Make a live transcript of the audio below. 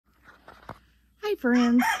Hey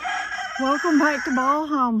friends, welcome back to Ball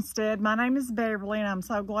Homestead. My name is Beverly and I'm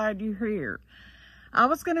so glad you're here. I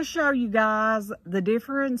was going to show you guys the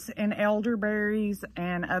difference in elderberries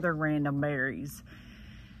and other random berries.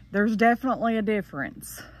 There's definitely a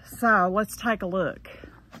difference. So let's take a look.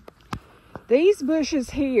 These bushes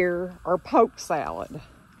here are poke salad,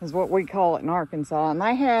 is what we call it in Arkansas, and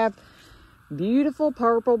they have beautiful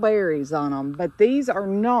purple berries on them, but these are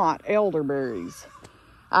not elderberries.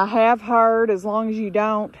 I have heard as long as you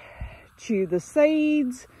don't chew the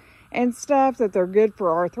seeds and stuff that they're good for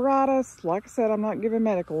arthritis. Like I said, I'm not giving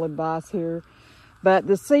medical advice here, but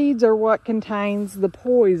the seeds are what contains the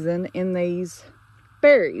poison in these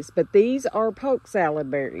berries. But these are poke salad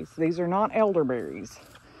berries. These are not elderberries.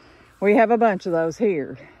 We have a bunch of those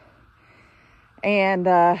here.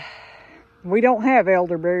 And we don't have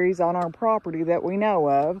elderberries on our property that we know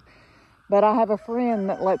of, but I have a friend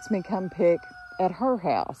that lets me come pick at her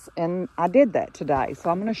house, and I did that today. So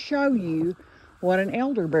I'm going to show you what an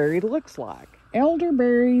elderberry looks like.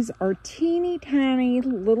 Elderberries are teeny tiny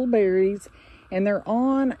little berries, and they're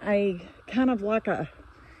on a kind of like a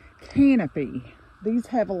canopy. These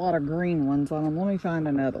have a lot of green ones on them. Let me find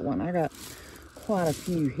another one. I got quite a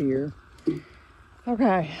few here.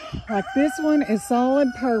 Okay, like this one is solid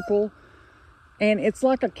purple, and it's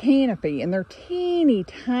like a canopy, and they're teeny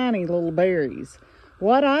tiny little berries.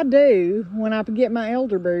 What I do when I get my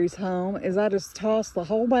elderberries home is I just toss the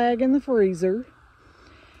whole bag in the freezer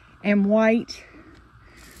and wait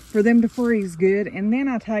for them to freeze good, and then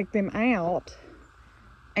I take them out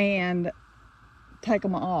and take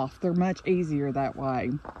them off. They're much easier that way.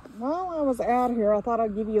 While I was out here, I thought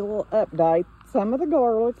I'd give you a little update. Some of the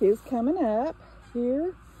garlic is coming up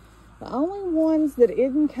here. The only ones that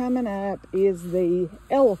isn't coming up is the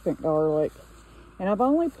elephant garlic. And I've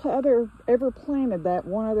only ever planted that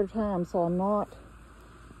one other time, so I'm not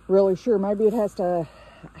really sure. Maybe it has to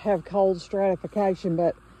have cold stratification,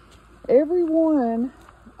 but every one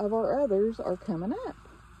of our others are coming up.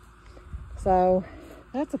 So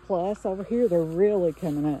that's a plus. Over here, they're really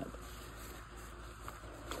coming up.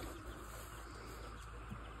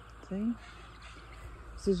 See?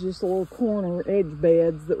 This is just a little corner edge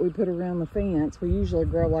beds that we put around the fence. We usually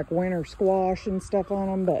grow like winter squash and stuff on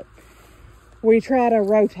them, but we try to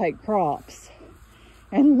rotate crops.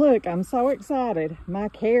 And look, I'm so excited. My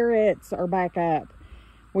carrots are back up.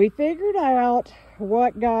 We figured out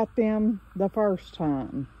what got them the first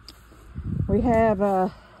time. We have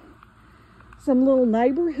some little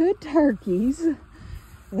neighborhood turkeys.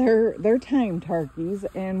 They're tame turkeys,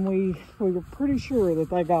 and we were pretty sure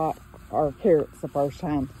that they got our carrots the first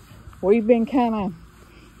time. We've been kind of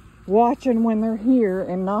watching when they're here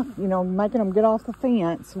and not, making them get off the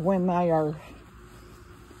fence when they are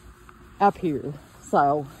up here.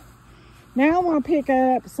 So now I'm going to pick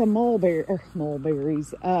up some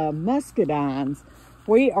mulberries, muscadines.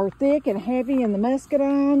 We are thick and heavy in the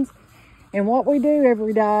muscadines, and what we do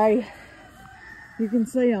every day, you can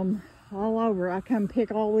see them all over. I come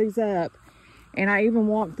pick all these up, and I even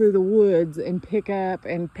walk through the woods and pick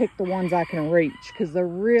the ones I can reach, because they're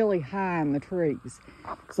really high in the trees.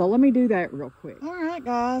 So let me do that real quick. All right,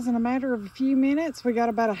 guys, in a matter of a few minutes, we got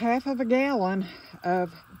about a half of a gallon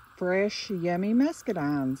of fresh, yummy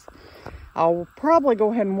muscadines. I'll probably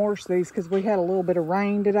go ahead and wash these because we had a little bit of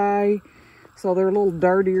rain today, so they're a little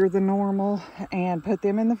dirtier than normal, and put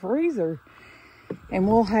them in the freezer. And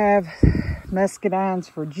we'll have muscadines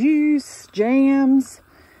for juice, jams,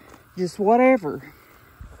 just whatever.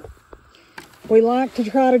 We like to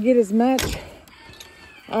try to get as much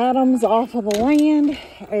items off of the land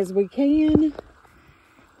as we can,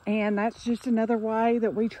 and that's just another way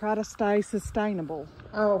that we try to stay sustainable.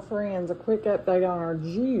 Oh, friends, a quick update on our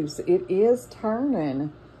juice. It is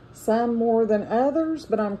turning, some more than others,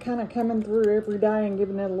 but I'm kind of coming through every day and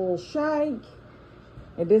giving it a little shake.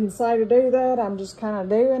 It didn't say to do that. I'm just kind of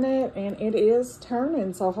doing it, and it is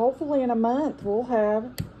turning. So hopefully in a month we'll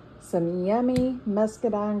have some yummy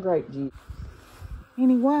muscadine grape juice.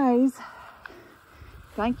 Anyways,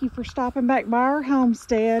 thank you for stopping back by our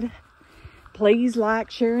homestead. Please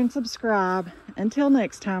like, share, and subscribe. Until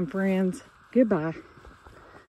next time, friends, goodbye.